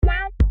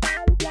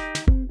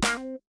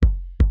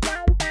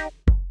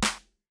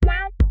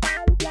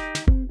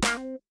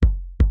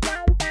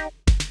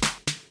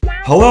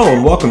Hello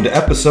and welcome to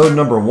episode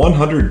number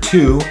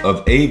 102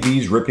 of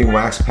AV's Ripping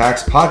Wax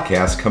Packs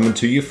podcast, coming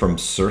to you from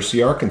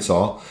Searcy,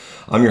 Arkansas.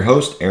 I'm your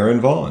host,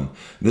 Aaron Vaughn.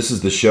 This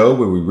is the show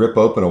where we rip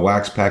open a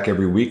wax pack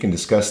every week and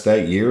discuss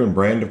that year and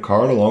brand of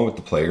card along with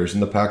the players in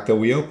the pack that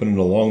we open. And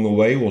along the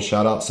way, we'll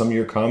shout out some of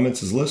your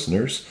comments as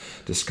listeners,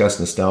 discuss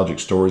nostalgic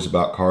stories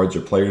about cards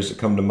or players that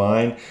come to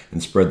mind,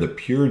 and spread the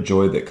pure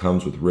joy that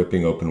comes with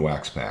ripping open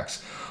wax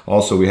packs.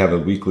 Also, we have a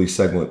weekly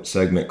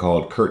segment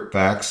called Kurt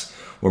Facts,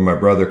 where my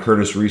brother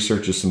Curtis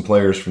researches some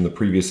players from the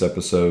previous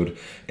episode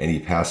and he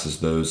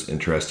passes those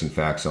interesting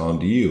facts on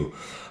to you.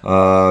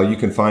 You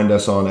can find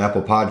us on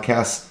Apple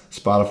Podcasts,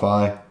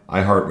 Spotify,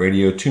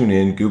 iHeartRadio,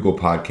 TuneIn, Google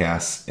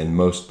Podcasts, and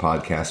most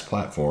podcast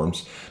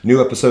platforms.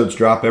 New episodes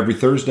drop every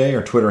Thursday.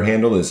 Our Twitter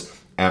handle is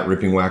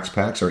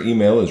 @RippingWaxPacks. Our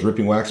email is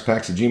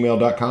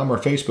rippingwaxpacks@gmail.com. Our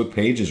Facebook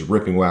page is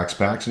Ripping Wax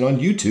Packs. And on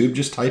YouTube,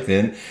 just type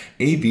in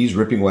AV's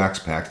Ripping Wax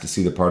Packs to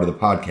see the part of the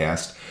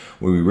podcast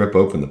where we rip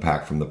open the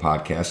pack from the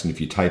podcast. And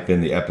if you type in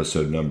the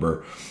episode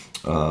number,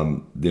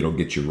 it'll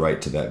get you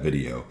right to that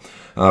video.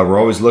 We're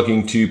always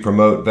looking to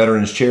promote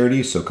veterans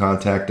charities, so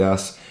contact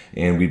us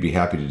and we'd be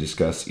happy to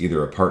discuss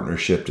either a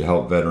partnership to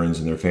help veterans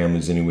and their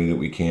families any way that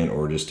we can,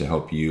 or just to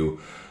help you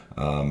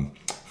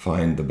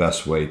find the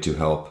best way to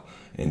help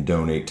and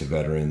donate to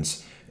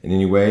veterans in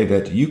any way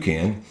that you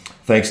can.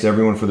 Thanks to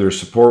everyone for their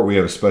support. We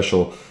have a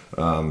special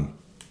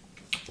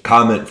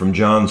comment from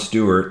John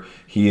Stewart.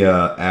 He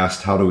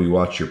asked, how do we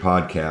watch your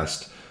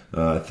podcast?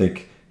 I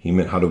think he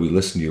meant, how do we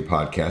listen to your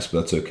podcast?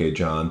 But that's okay,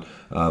 John.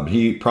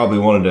 He probably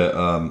wanted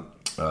to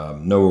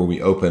know where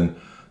we open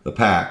the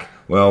pack.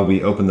 Well,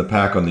 we open the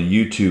pack on the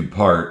YouTube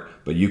part,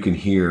 but you can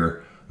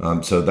hear,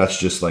 so that's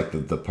just like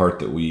the part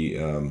that we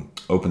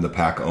open the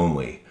pack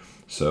only.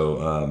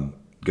 So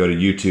go to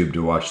YouTube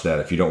to watch that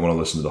if you don't want to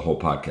listen to the whole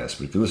podcast.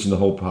 But if you listen to the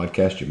whole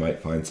podcast, you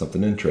might find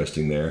something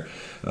interesting there.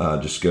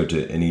 Just go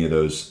to any of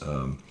those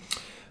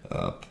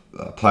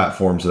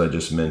platforms that I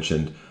just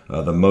mentioned.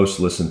 The most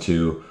listened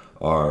to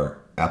are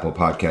Apple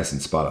Podcasts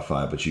and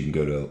Spotify, but you can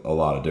go to a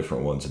lot of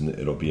different ones and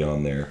it'll be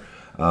on there.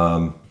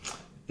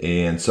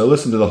 And so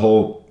listen to the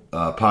whole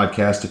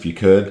podcast if you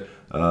could.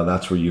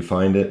 That's where you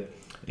find it.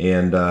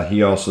 And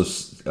he also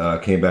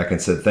came back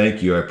and said,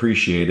 thank you, I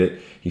appreciate it.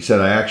 He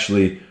said, I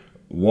actually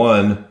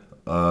won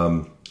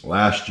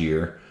last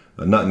year.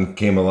 Not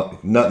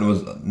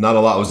a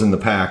lot was in the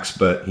packs,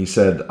 but he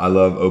said, I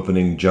love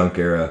opening junk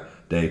era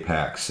day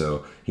packs.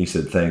 So he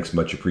said, thanks,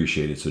 much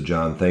appreciated. So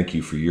John, thank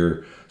you for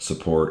your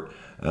support.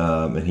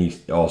 And he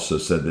also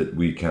said that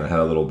we kind of had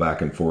a little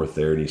back and forth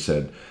there. And he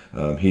said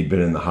he'd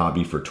been in the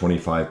hobby for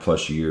 25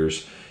 plus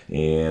years.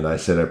 And I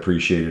said I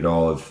appreciated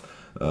all of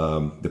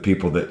the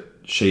people that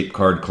shape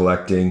card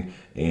collecting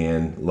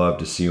and love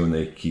to see when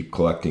they keep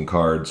collecting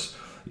cards.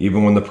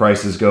 Even when the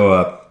prices go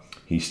up,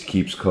 he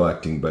keeps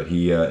collecting, but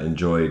he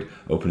enjoyed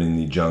opening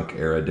the junk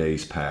era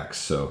days packs.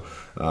 So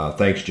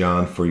thanks,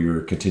 John, for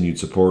your continued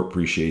support.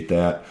 Appreciate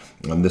that.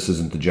 This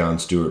isn't the John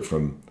Stewart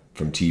from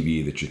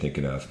TV that you're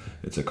thinking of.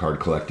 It's a card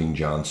collecting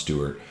John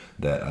Stewart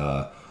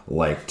that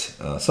liked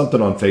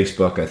something on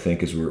Facebook, I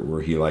think, is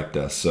where he liked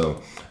us.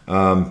 So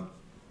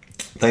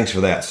thanks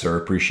for that, sir.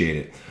 Appreciate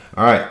it.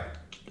 All right.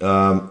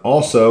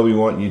 Also, we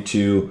want you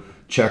to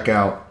check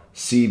out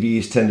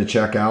CV's Tend to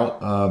Check Out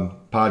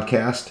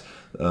podcast.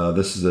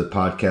 This is a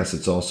podcast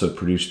that's also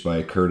produced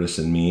by Curtis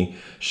and me,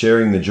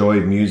 sharing the joy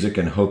of music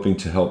and hoping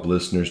to help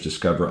listeners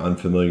discover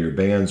unfamiliar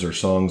bands or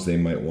songs they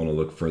might want to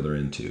look further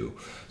into.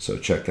 So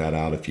check that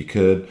out if you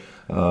could.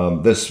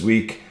 This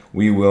week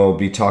we will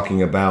be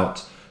talking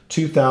about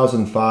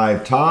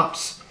 2005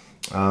 tops.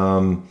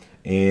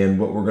 And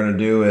what we're going to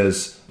do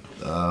is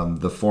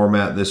the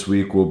format this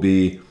week will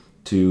be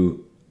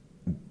to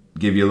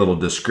give you a little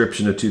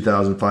description of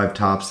 2005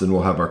 tops, then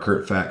we'll have our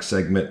Kurt Facts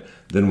segment,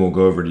 then we'll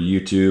go over to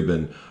YouTube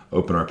and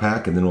open our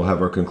pack, and then we'll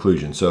have our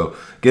conclusion. So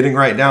getting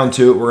right down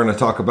to it, we're going to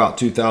talk about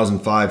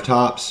 2005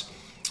 tops.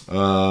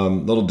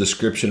 Little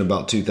description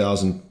about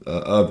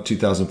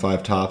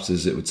 2005 tops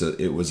is it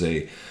was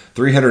a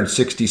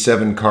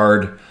 367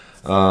 card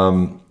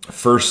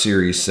first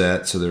series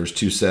set, so there's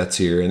two sets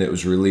here, and it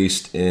was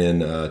released in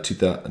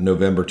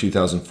November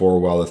 2004,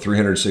 while the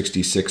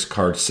 366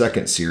 card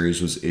second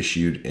series was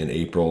issued in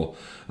April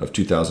of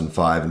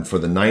 2005. And for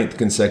the 9th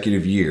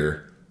consecutive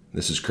year,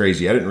 this is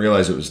crazy, I didn't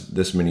realize it was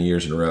this many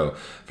years in a row,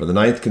 for the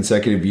 9th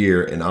consecutive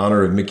year, in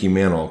honor of Mickey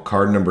Mantle,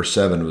 card number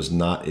 7 was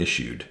not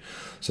issued.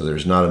 So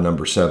there's not a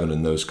number 7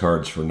 in those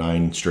cards for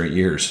 9 straight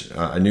years.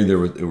 I knew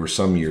there were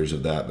some years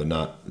of that, but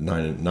not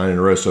nine in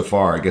a row so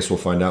far. I guess we'll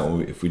find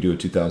out if we do a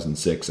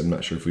 2006. I'm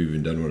not sure if we've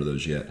even done one of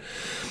those yet.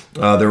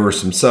 There were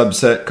some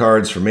subset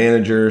cards for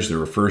managers. There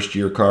were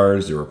first-year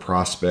cards. There were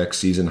prospects,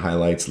 season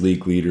highlights,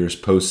 league leaders,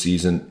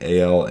 postseason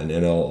AL and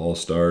NL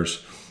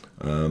All-Stars,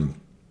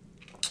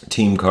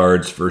 team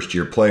cards,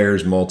 first-year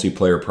players,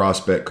 multiplayer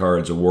prospect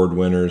cards, award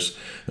winners,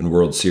 and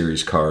World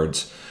Series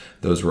cards.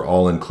 Those were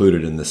all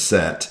included in the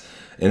set.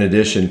 In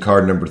addition,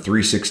 card number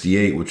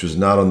 368, which was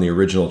not on the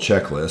original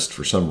checklist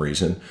for some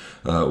reason,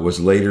 was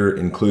later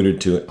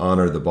included to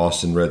honor the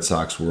Boston Red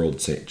Sox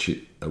World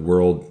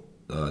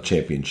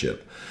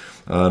championship.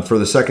 For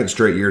the second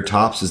straight year,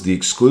 Topps is the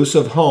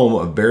exclusive home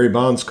of Barry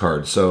Bonds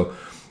cards. So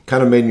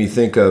kind of made me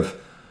think of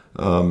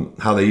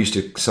how they used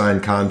to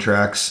sign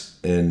contracts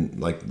in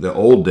like the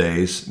old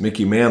days.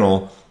 Mickey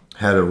Mantle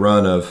had a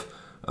run of,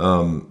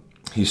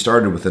 he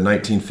started with a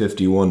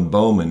 1951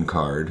 Bowman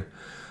card.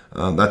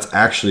 That's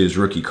actually his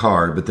rookie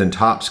card, but then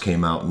Topps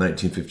came out in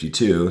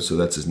 1952, so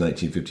that's his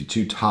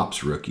 1952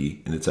 Topps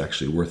rookie, and it's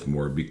actually worth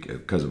more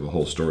because of a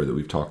whole story that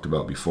we've talked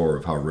about before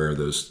of how rare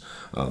those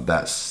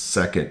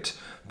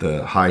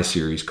the high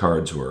series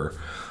cards were,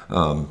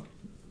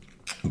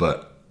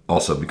 but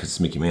also because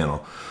it's Mickey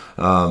Mantle.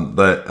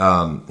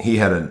 He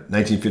had a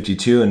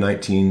 1952 and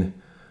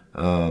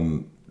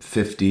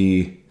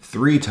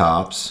 1953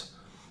 Topps,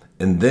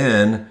 and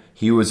then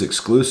he was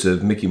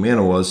exclusive, Mickey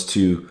Mantle was,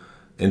 to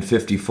in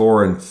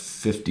 54 and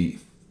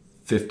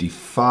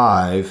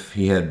 55,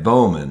 he had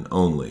Bowman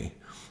only.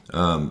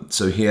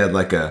 So he had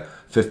like a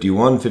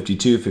 51,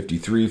 52,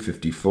 53,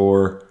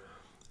 54,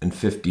 and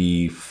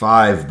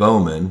 55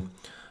 Bowman.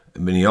 I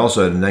mean, he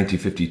also had a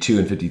 1952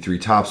 and 53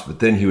 Topps, but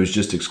then he was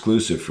just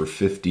exclusive for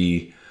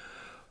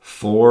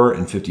 54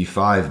 and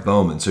 55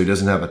 Bowman. So he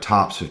doesn't have a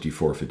Topps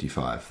 54,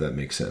 55, if that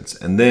makes sense.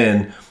 And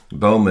then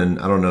Bowman,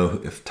 I don't know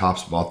if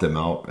Topps bought them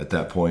out at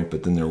that point,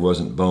 but then there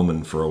wasn't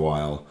Bowman for a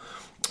while,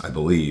 I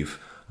believe,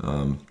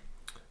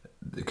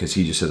 because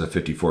he just has a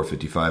 54,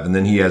 55. And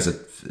then he has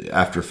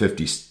after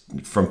 50,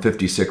 from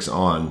 56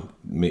 on,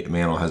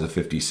 Mantle has a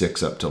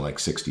 56 up to like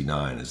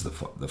 69 is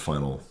the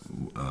final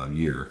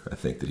year, I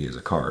think, that he has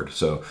a card.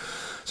 So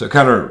it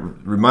kind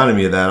of reminded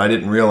me of that. I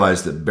didn't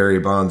realize that Barry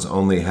Bonds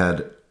only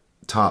had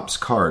Topps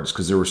cards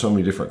because there were so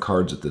many different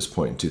cards at this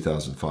point in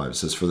 2005. It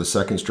says, for the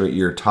second straight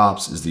year,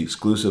 Topps is the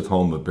exclusive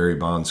home of Barry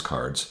Bonds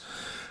cards.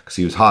 Because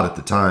he was hot at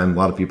the time. A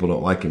lot of people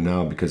don't like him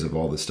now because of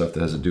all the stuff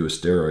that has to do with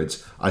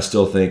steroids. I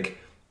still think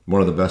one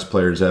of the best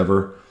players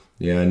ever.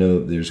 Yeah, I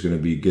know there's going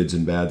to be goods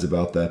and bads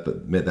about that,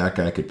 but that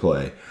guy could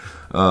play.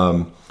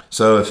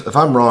 So if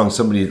I'm wrong,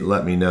 somebody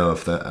let me know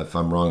if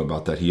I'm wrong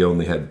about that. He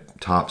only had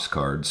Topps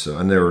cards,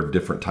 and there were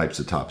different types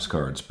of Topps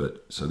cards.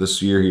 But so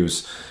this year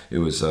it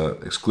was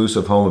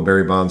exclusive home of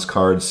Barry Bonds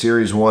cards.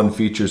 Series 1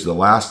 features the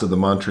last of the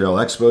Montreal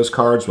Expos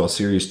cards, while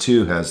Series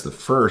 2 has the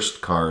first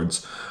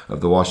cards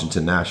of the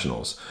Washington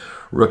Nationals.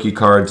 Rookie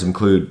cards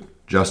include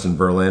Justin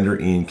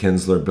Verlander, Ian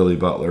Kinsler, Billy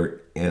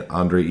Butler, and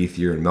Andre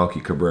Ethier, and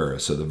Melky Cabrera.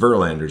 So the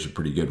Verlander's a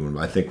pretty good one.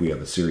 I think we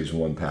have a Series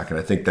 1 pack, and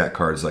I think that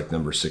card is like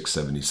number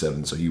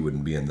 677, so he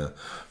wouldn't be in the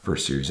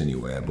first series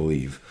anyway, I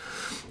believe.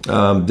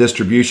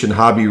 Distribution,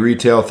 hobby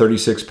retail,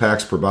 36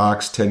 packs per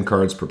box, 10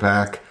 cards per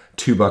pack,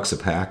 $2 a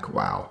pack.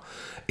 Wow.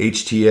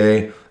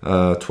 HTA,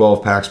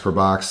 12 packs per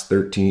box,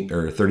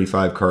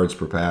 35 cards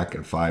per pack,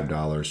 and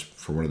 $5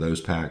 for one of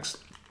those packs.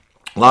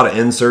 A lot of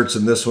inserts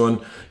in this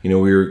one. You know,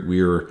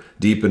 we were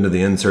deep into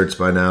the inserts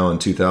by now in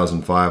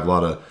 2005. A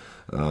lot of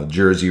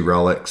jersey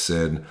relics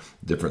and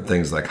different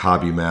things like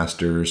Hobby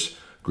Masters,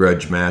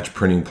 Grudge Match,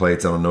 printing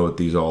plates. I don't know what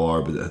these all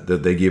are,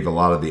 but they gave a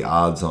lot of the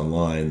odds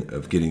online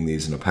of getting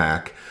these in a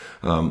pack.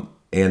 There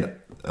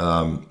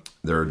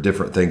are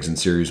different things in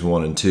Series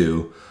 1 and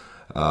 2.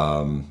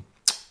 A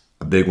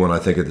big one, I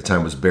think, at the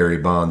time was Barry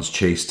Bonds'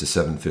 chase to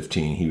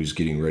 715. He was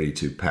getting ready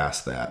to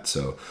pass that.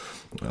 So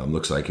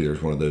looks like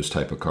there's one of those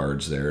type of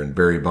cards there. And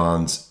Barry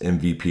Bonds,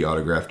 MVP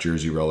autograph,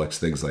 jersey relics,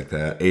 things like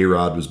that.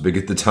 A-Rod was big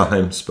at the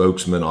time,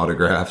 spokesman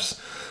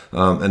autographs.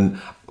 And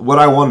what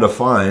I wanted to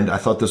find, I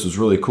thought this was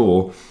really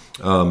cool,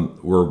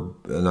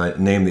 and I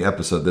named the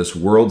episode this,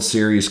 World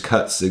Series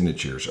Cut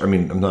Signatures. I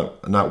mean,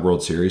 not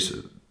World Series,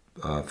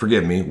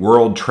 forgive me,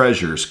 World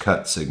Treasures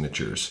Cut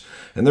Signatures.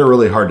 And they're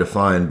really hard to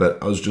find, but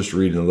I was just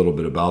reading a little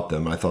bit about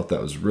them. I thought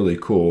that was really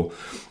cool.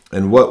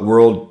 And what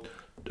World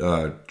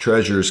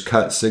Treasures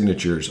Cut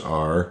Signatures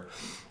are,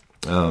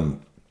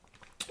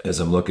 as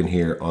I'm looking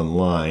here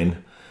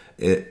online,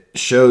 it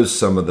shows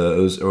some of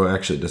those, or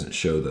actually it doesn't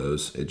show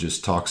those. It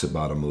just talks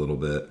about them a little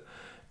bit.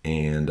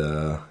 And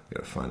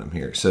gotta find them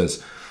here. It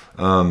says,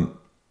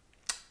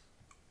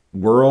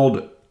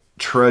 World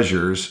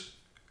Treasures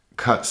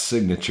Cut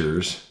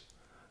Signatures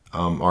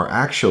are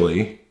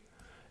actually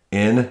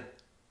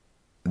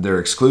they're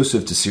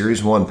exclusive to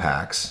Series 1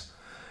 packs.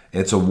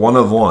 It's a 1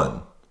 of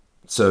 1.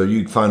 So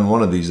you find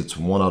one of these, it's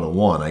 1 out of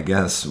 1, I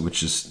guess,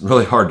 which is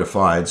really hard to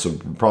find. So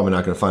probably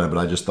not going to find it, but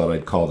I just thought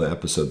I'd call the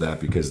episode that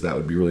because that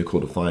would be really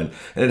cool to find.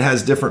 And it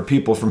has different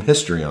people from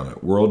history on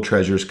it. World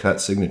Treasures Cut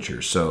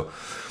Signatures. So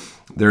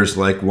there's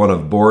like one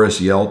of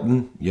Boris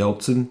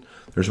Yeltsin.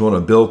 There's one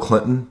of Bill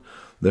Clinton.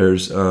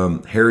 There's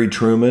Harry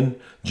Truman,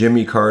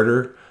 Jimmy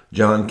Carter,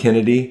 John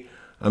Kennedy.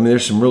 I mean,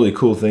 there's some really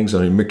cool things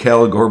on here.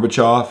 Mikhail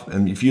Gorbachev.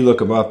 And if you look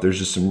them up, there's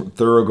just some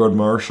Thurgood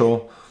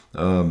Marshall,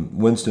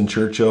 Winston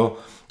Churchill.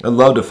 I'd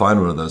love to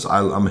find one of those.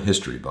 I'm a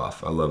history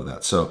buff. I love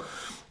that. So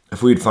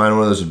if we'd find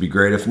one of those, it would be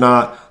great. If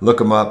not, look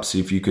them up. See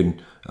if you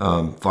can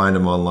find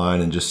them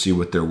online and just see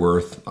what they're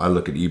worth. I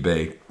look at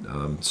eBay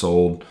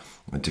sold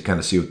to kind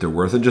of see what they're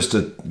worth and just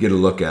to get a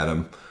look at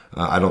them.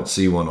 I don't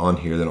see one on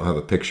here. They don't have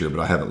a picture, but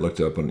I haven't looked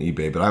it up on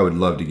eBay. But I would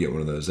love to get one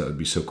of those. That would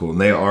be so cool.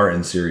 And they are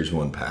in Series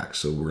 1 packs,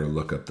 so we're going to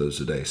look up those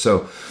today.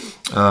 So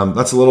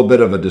that's a little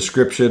bit of a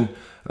description.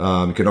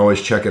 You can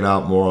always check it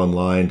out more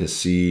online to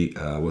see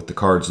what the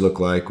cards look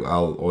like.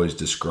 I'll always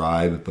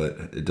describe, but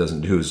it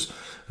doesn't do as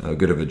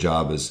good of a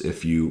job as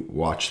if you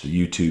watch the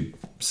YouTube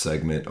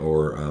segment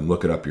or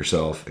look it up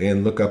yourself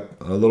and look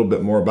up a little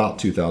bit more about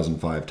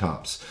 2005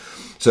 Topps.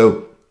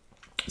 So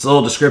it's a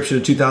little description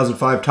of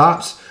 2005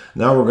 Topps.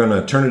 Now we're going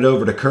to turn it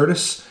over to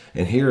Curtis,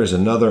 and here is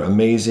another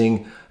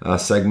amazing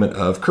segment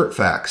of Curt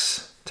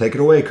Facts. Take it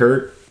away,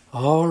 Curt.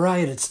 All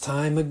right, it's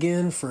time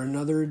again for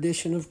another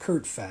edition of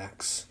Curt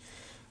Facts.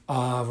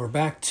 We're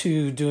back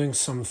to doing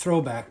some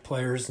throwback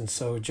players, and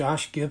so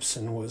Josh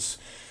Gibson was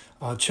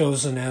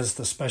chosen as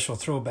the special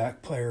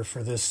throwback player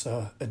for this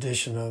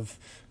edition of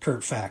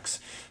Curt Facts.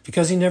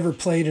 Because he never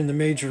played in the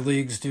major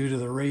leagues due to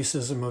the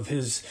racism of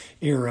his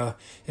era,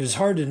 it is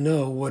hard to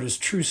know what his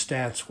true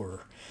stats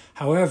were.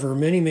 However,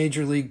 many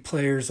major league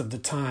players of the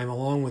time,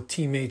 along with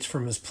teammates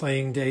from his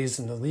playing days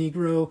in the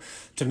Negro,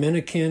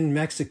 Dominican,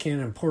 Mexican,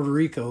 and Puerto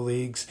Rico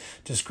leagues,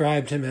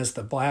 described him as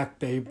the Black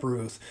Babe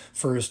Ruth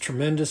for his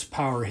tremendous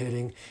power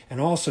hitting, and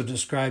also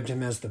described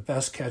him as the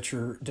best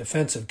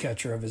defensive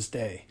catcher of his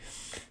day.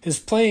 His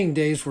playing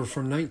days were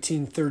from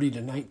 1930 to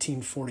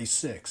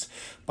 1946.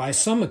 By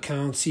some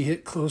accounts, he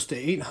hit close to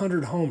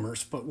 800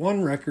 homers, but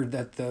one record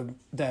that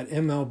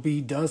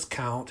MLB does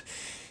count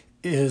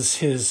is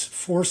his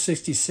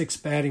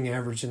 .466 batting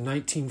average in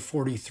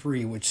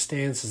 1943, which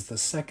stands as the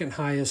second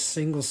highest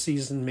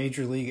single-season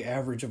major league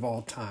average of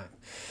all time.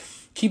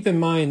 Keep in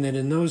mind that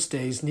in those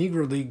days,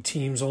 Negro League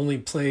teams only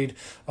played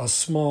a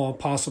small,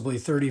 possibly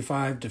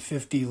 35 to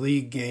 50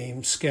 league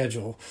game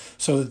schedule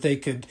so that they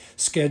could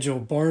schedule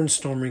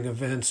barnstorming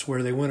events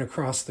where they went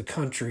across the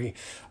country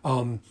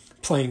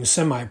playing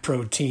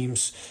semi-pro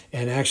teams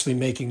and actually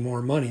making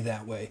more money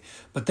that way.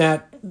 But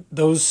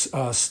those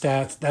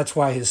stats, that's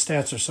why his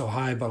stats are so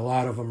high, but a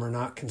lot of them are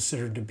not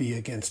considered to be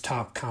against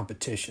top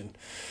competition.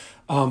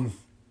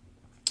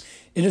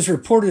 It is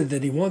reported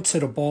that he once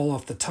hit a ball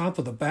off the top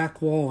of the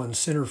back wall in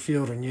center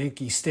field in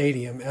Yankee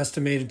Stadium,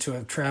 estimated to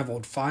have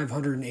traveled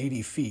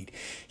 580 feet.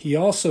 He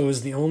also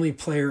is the only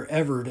player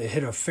ever to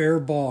hit a fair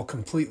ball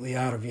completely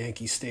out of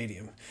Yankee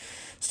Stadium.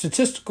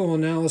 Statistical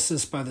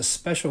analysis by the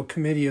Special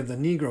Committee of the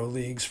Negro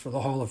Leagues for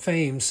the Hall of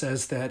Fame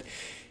says that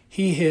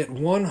he hit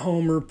one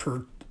homer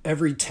per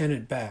every 10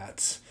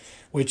 at-bats,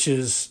 which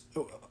is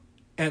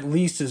at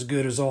least as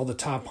good as all the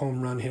top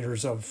home run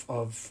hitters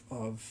of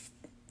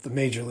the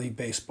Major League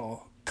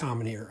Baseball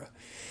common era.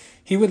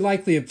 He would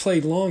likely have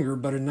played longer,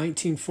 but in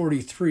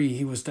 1943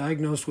 he was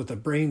diagnosed with a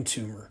brain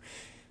tumor.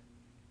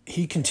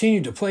 He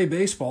continued to play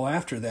baseball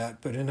after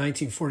that, but in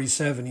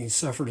 1947 he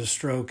suffered a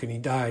stroke and he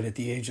died at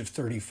the age of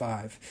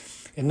 35.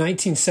 In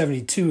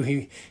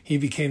 1972 he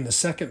became the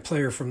second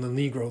player from the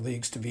Negro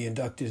Leagues to be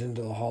inducted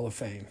into the Hall of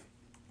Fame.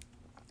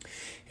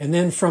 And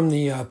then from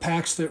the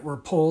packs that were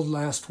pulled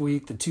last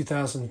week, the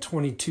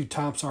 2022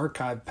 Topps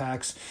Archive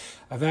packs,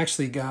 I've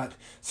actually got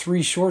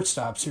 3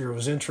 shortstops here. It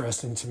was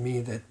interesting to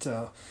me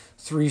that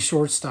 3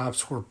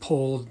 shortstops were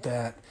pulled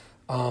that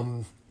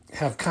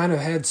have kind of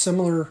had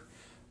similar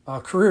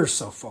careers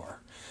so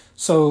far.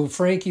 So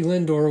Frankie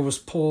Lindor was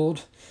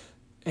pulled,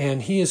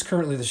 and he is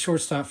currently the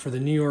shortstop for the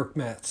New York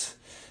Mets.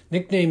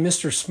 Nicknamed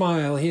Mr.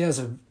 Smile, he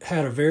has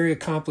had a very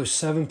accomplished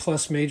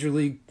 7+ major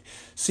league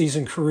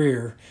season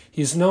career.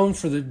 He is known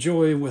for the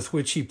joy with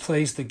which he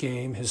plays the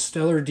game, his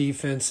stellar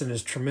defense, and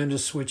his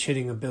tremendous switch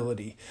hitting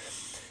ability.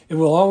 It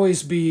will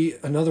always be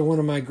another one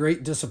of my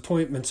great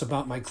disappointments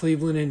about my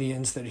Cleveland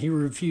Indians that he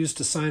refused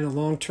to sign a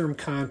long-term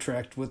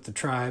contract with the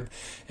Tribe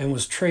and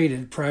was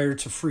traded prior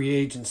to free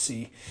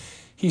agency.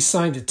 He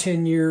signed a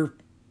 10-year,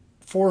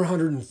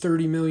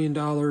 $430 million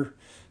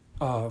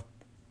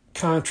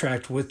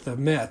contract with the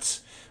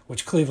Mets,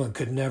 which Cleveland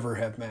could never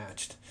have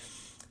matched.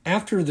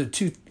 After the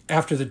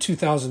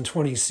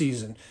 2020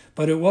 season,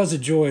 but it was a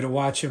joy to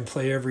watch him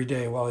play every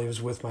day while he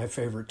was with my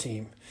favorite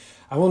team.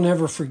 I will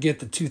never forget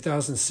the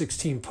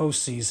 2016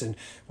 postseason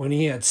when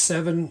he had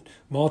 7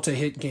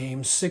 multi-hit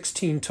games,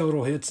 16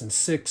 total hits, and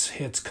 6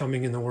 hits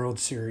coming in the World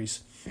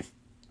Series.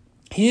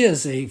 He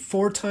is a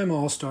 4-time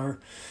All-Star,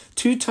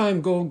 2-time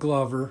Gold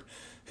Glover,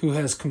 who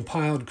has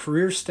compiled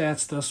career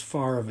stats thus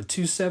far of a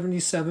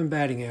 .277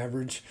 batting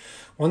average,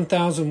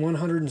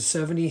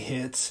 1,170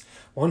 hits,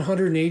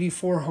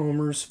 184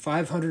 homers,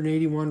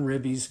 581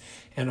 ribbies,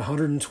 and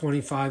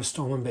 125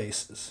 stolen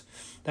bases.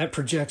 That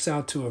projects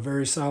out to a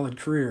very solid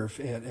career,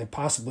 and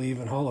possibly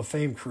even Hall of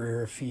Fame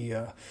career if he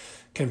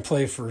can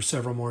play for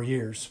several more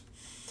years.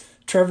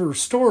 Trevor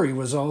Story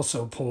was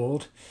also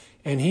pulled,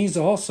 and he's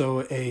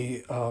also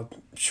a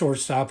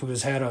shortstop who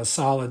has had a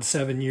solid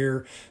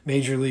 7-year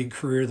major league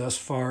career thus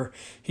far.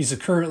 He's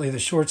currently the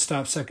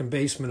shortstop second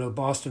baseman of the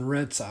Boston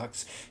Red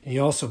Sox, and he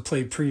also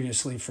played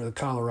previously for the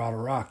Colorado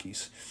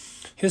Rockies.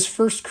 His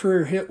first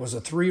career hit was a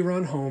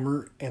 3-run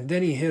homer, and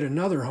then he hit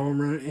another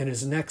home run in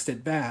his next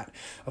at-bat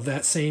of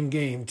that same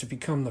game to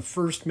become the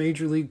first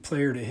major league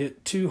player to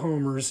hit 2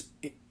 homers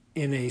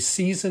in a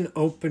season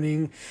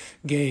opening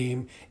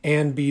game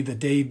and be the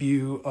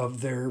debut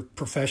of their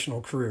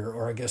professional career,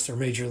 or I guess their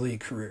major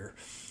league career.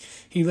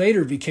 He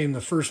later became the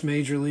first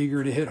major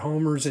leaguer to hit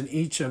homers in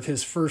each of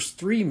his first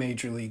 3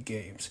 major league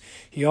games.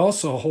 He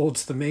also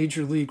holds the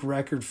major league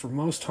record for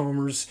most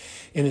homers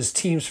in his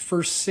team's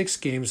first 6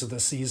 games of the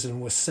season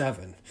with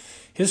 7.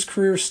 His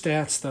career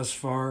stats thus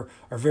far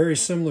are very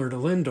similar to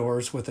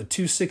Lindor's, with a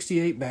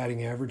 .268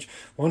 batting average,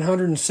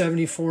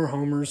 174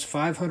 homers,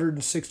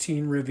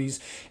 516 ribbies,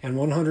 and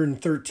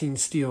 113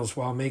 steals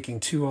while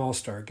making 2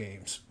 All-Star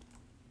games.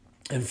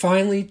 And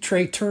finally,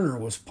 Trey Turner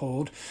was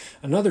pulled,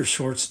 another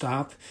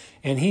shortstop,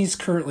 and he's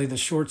currently the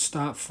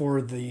shortstop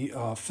for the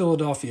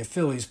Philadelphia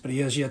Phillies, but he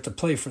has yet to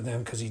play for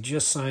them because he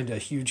just signed a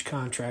huge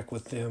contract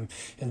with them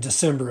in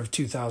December of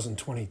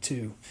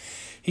 2022.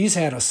 He's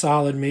had a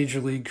solid major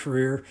league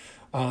career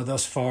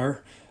thus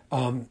far,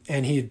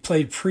 and he had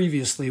played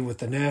previously with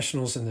the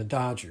Nationals and the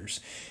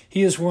Dodgers.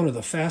 He is one of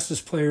the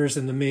fastest players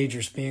in the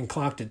majors, being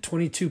clocked at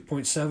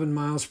 22.7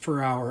 miles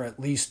per hour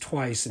at least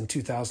twice in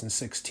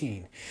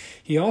 2016.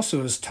 He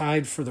also is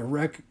tied for the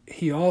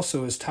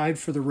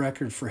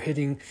record for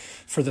hitting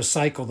for the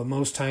cycle the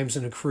most times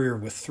in a career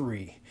with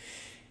 3.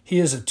 He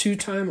is a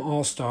 2-time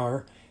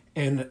All-Star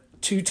and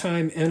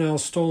 2-time NL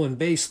stolen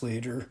base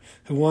leader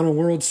who won a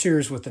World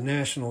Series with the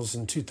Nationals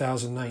in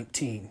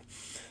 2019.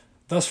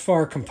 Thus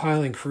far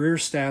compiling career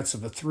stats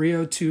of a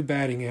 .302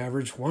 batting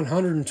average,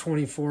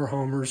 124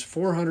 homers,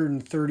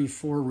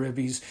 434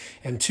 ribbies,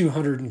 and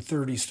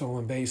 230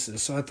 stolen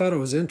bases. So I thought it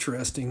was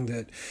interesting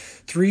that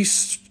 3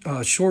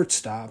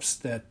 shortstops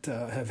that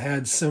have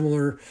had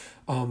similar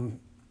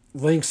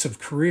lengths of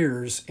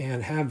careers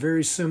and have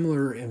very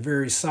similar and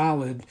very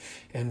solid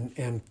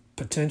and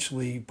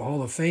potentially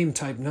Hall of Fame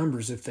type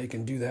numbers, if they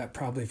can do that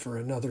probably for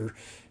another,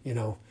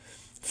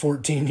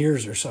 14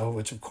 years or so,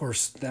 which of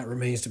course that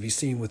remains to be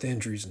seen with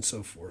injuries and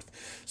so forth.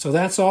 So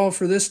that's all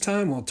for this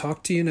time. We'll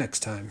talk to you next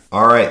time.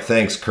 All right.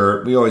 Thanks,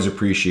 Kurt. We always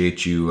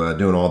appreciate you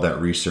doing all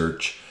that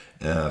research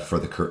for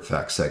the Kurt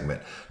Facts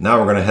segment. Now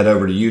we're going to head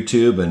over to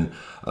YouTube and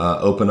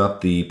open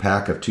up the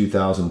pack of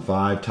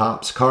 2005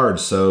 Topps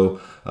cards.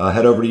 So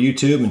head over to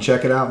YouTube and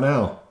check it out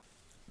now.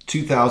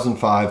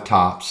 2005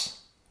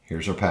 Topps.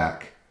 Here's our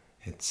pack.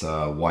 It's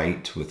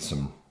white with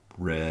some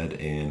red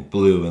and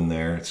blue in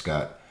there. It's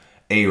got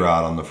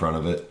A-Rod on the front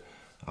of it,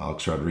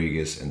 Alex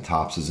Rodriguez, and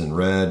Topps is in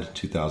red.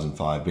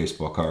 2005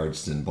 baseball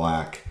cards in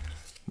black.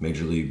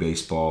 Major League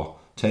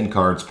Baseball, 10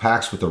 cards.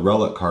 Packs with a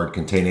relic card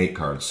contain 8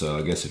 cards. So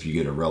I guess if you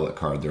get a relic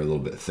card, they're a little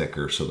bit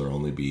thicker, so there'll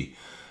only be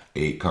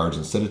 8 cards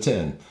instead of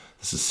 10.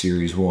 This is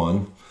Series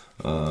 1,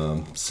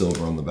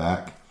 silver on the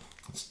back.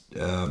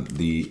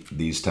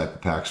 These type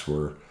of packs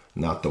were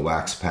not the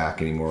wax pack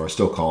anymore. I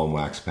still call them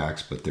wax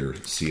packs, but they're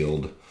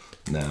sealed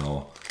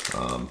now.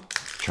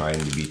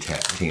 Trying to be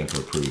tamper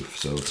proof.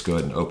 So let's go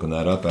ahead and open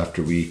that up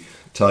after we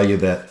tell you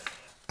that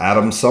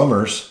Adam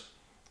Summers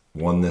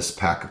won this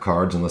pack of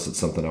cards, unless it's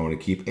something I want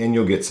to keep, and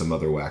you'll get some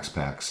other wax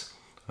packs.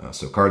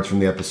 So cards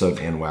from the episode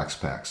and wax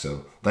packs.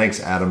 So thanks,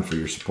 Adam, for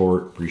your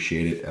support.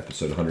 Appreciate it.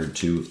 Episode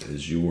 102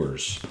 is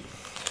yours.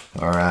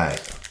 All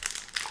right.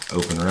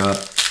 Open her up.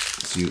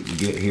 See what you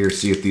get here.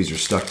 See if these are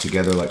stuck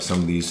together like some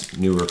of these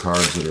newer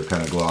cards that are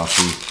kind of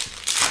glossy.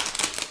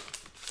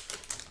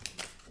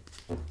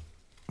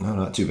 No,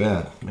 not too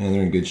bad. Man,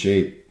 they're in good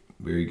shape.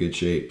 Very good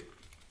shape.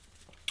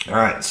 All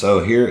right,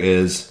 so here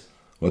is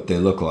what they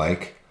look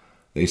like.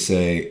 They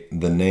say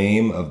the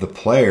name of the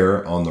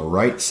player on the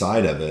right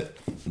side of it,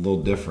 a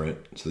little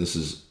different. So this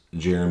is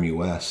Jeremy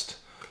West.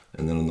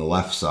 And then on the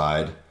left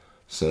side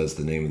says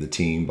the name of the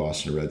team,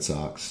 Boston Red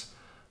Sox.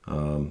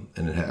 And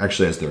it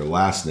actually has their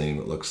last name,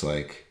 it looks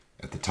like,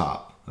 at the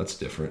top. That's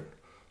different.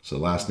 So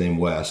last name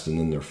West, and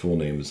then their full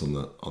name is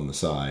on the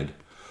side.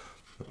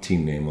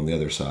 Team name on the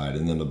other side,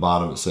 and then the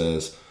bottom it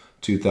says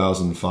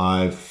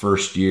 2005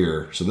 first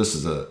year. So this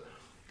is a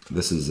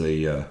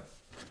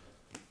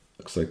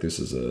looks like this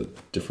is a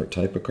different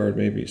type of card.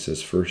 Maybe it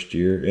says first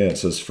year. Yeah, it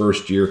says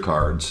first year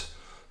cards.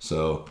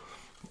 So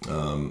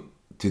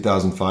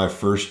 2005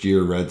 first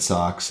year Red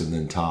Sox, and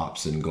then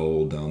Topps in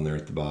gold down there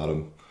at the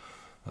bottom.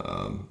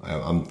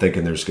 I'm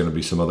thinking there's going to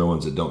be some other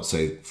ones that don't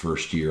say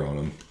first year on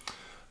them.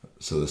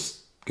 So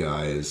this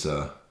guy is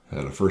had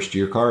a first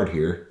year card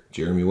here.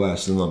 Jeremy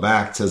West. And on the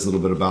back, it says a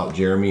little bit about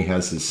Jeremy,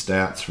 has his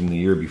stats from the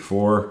year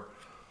before.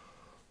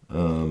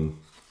 Looks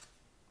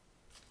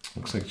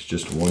like it's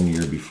just 1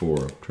 year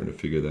before. I'm trying to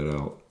figure that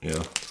out.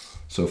 Yeah,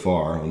 so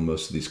far on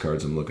most of these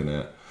cards I'm looking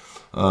at.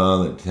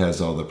 It has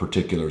all the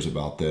particulars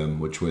about them,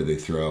 which way they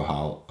throw,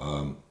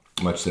 how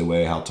much they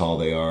weigh, how tall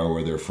they are,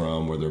 where they're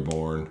from, where they're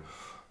born.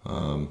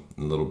 A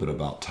little bit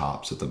about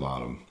Topps at the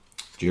bottom.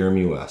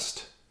 Jeremy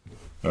West.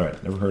 All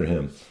right, never heard of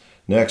him.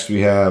 Next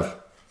we have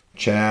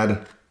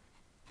Chad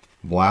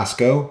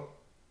Blasco,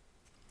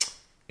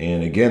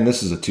 and again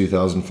this is a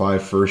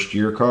 2005 first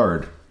year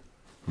card.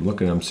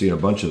 I'm seeing a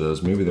bunch of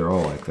those. Maybe they're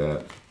all like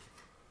that.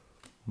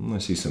 I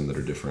see some that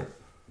are different.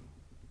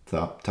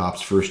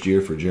 Topps first year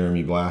for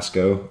Jeremy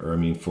Blasco,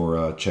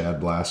 for Chad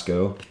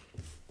Blasco.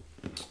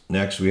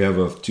 Next we have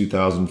a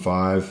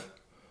 2005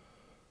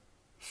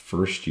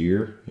 First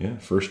year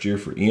for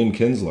Ian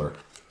Kinsler.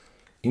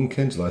 Ian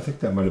Kinsler, I think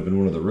that might have been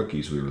one of the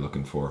rookies we were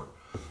looking for.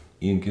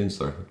 Ian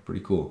Kinsler,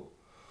 pretty cool.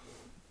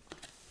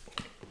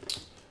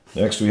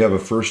 Next, we have a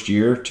first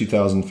year,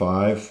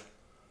 2005,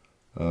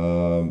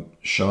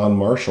 Sean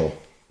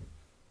Marshall.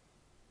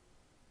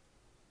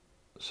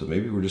 So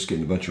maybe we're just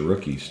getting a bunch of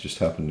rookies. Just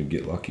happened to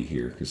get lucky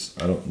here because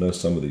I don't know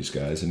some of these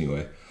guys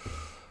anyway.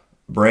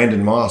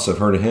 Brandon Moss, I've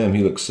heard of him.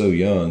 He looks so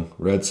young.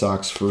 Red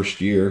Sox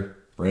first year,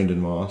 Brandon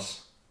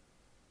Moss.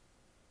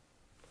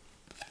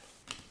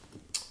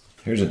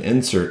 Here's an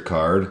insert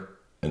card.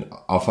 And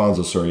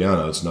Alfonso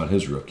Soriano, it's not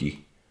his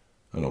rookie.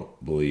 I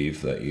don't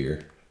believe that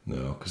year.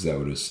 No, because it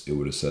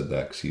would have said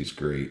that because he's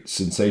great.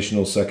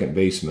 Sensational second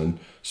baseman,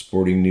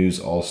 Sporting News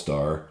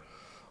All-Star,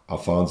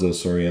 Alfonso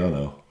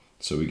Soriano.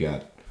 So we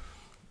got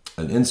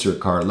an insert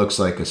card. It looks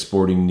like a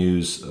Sporting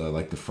News,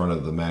 like the front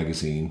of the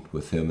magazine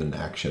with him in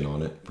action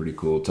on it. Pretty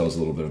cool. It tells a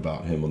little bit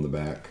about him on the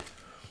back.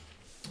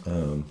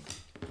 And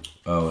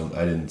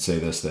I didn't say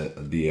this,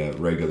 that the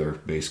regular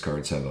base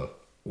cards have a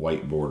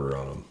white border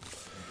on them.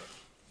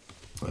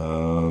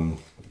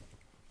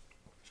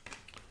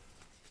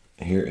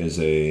 Here is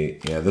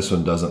this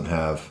one doesn't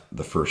have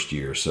the first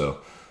year.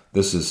 So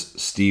this is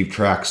Steve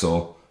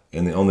Traxel,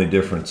 and the only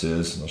difference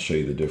is, I'll show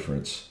you the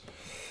difference.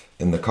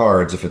 In the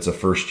cards, if it's a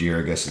first year,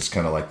 I guess it's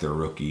kind of like their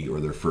rookie or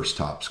their first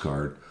Topps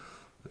card.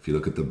 If you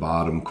look at the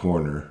bottom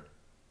corner,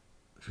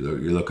 if you're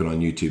looking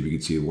on YouTube, you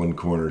can see one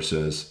corner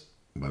says,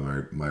 by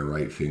my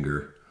right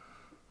finger,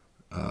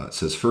 it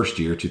says first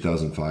year,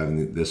 2005,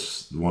 and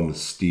this one with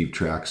Steve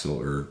Traxel,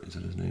 or is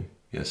that his name?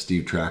 Yeah,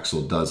 Steve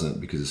Traxel doesn't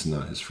because it's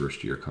not his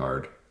first year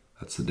card.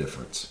 That's the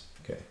difference.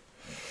 Okay.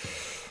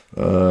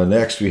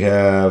 Next we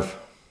have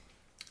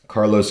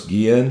Carlos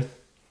Guillen,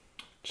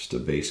 just a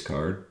base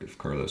card of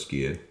Carlos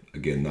Guillen.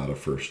 Again, not a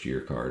first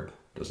year card.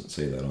 Doesn't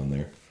say that on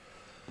there.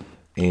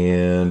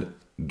 And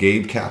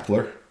Gabe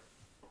Kapler.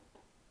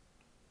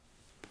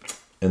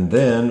 And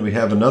then we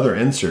have another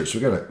insert.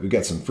 So we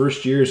got some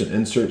first years and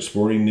insert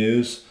Sporting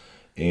News,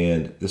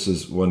 and this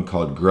is one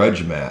called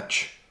Grudge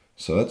Match.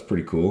 So that's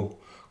pretty cool.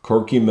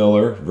 Corky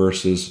Miller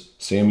versus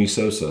Sammy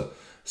Sosa.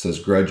 It says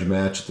Grudge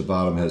Match at the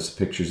bottom, has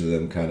pictures of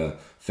them kind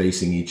of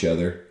facing each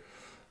other.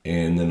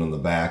 And then on the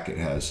back it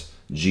has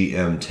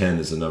GM10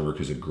 is the number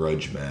because of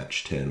Grudge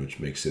Match 10, which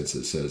makes sense.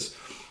 It says,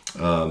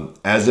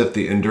 as if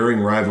the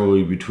enduring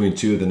rivalry between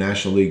two of the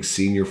National League's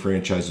senior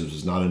franchises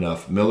was not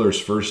enough,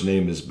 Miller's first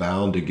name is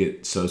bound to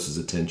get Sosa's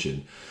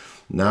attention.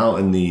 Now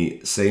in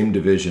the same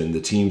division, the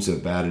teams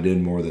have batted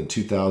in more than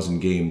 2,000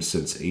 games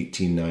since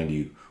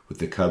 1890, with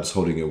the Cubs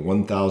holding a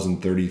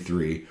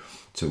 1,033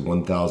 to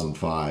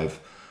 1,005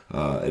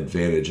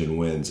 advantage in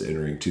wins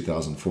entering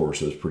 2004,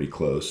 so it's pretty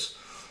close.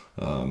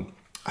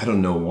 I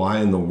don't know why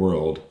in the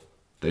world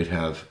they'd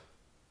have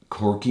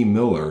Corky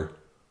Miller,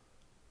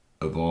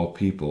 of all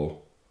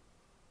people,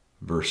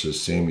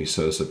 versus Sammy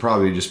Sosa.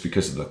 Probably just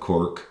because of the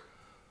cork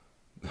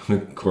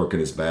in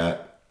his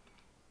bat.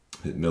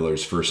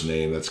 Miller's first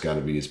name, that's got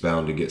to be, is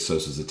bound to get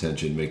Sosa's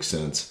attention. Makes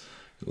sense.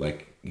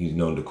 Like, he's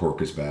known to cork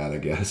his bat, I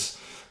guess.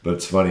 But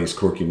it's funny,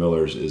 Corky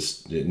Miller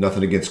is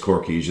nothing against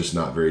Corky, he's just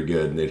not very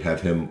good. And they'd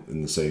have him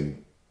in the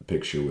same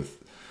picture with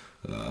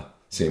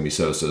Sammy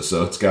Sosa.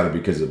 So it's got to be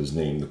because of his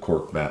name, the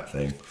cork bat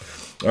thing.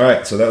 All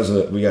right, so that was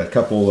we got a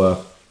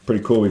couple,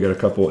 pretty cool. We got a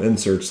couple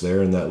inserts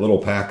there in that little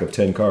pack of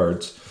 10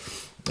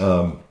 cards.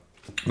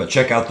 But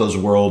check out those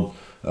World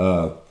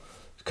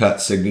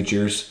cut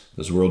signatures,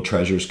 those World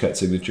Treasures cut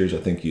signatures. I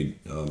think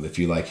if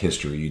you like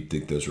history, you'd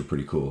think those were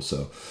pretty cool.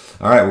 So,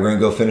 all right, we're going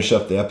to go finish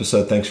up the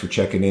episode. Thanks for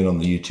checking in on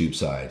the YouTube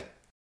side.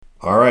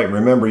 All right,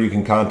 remember, you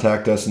can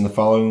contact us in the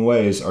following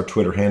ways. Our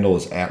Twitter handle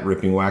is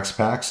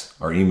 @RippingWaxPacks.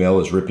 Our email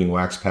is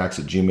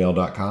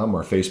rippingwaxpacks@gmail.com.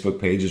 Our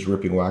Facebook page is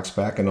Ripping Wax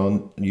Pack. And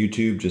on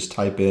YouTube, just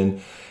type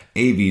in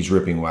AV's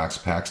Ripping Wax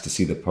Packs to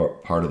see the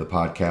part of the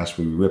podcast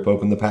where we rip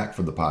open the pack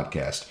for the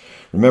podcast.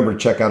 Remember to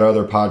check out our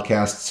other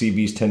podcasts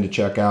CVs tend to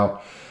check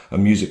out. A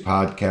music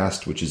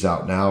podcast, which is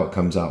out now. It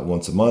comes out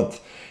once a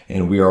month.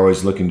 And we are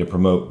always looking to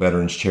promote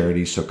veterans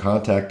charities. So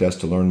contact us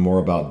to learn more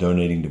about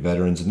donating to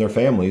veterans and their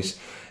families.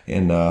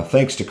 And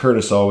thanks to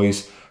Curtis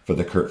always for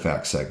the Kurt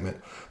Fact segment.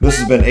 This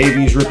has been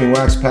AV's Ripping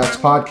Wax Packs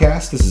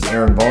podcast. This is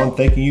Aaron Vaughn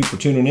thanking you for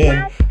tuning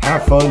in.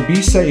 Have fun,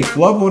 be safe,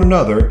 love one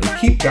another, and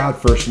keep God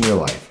first in your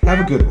life. Have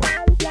a good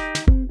one.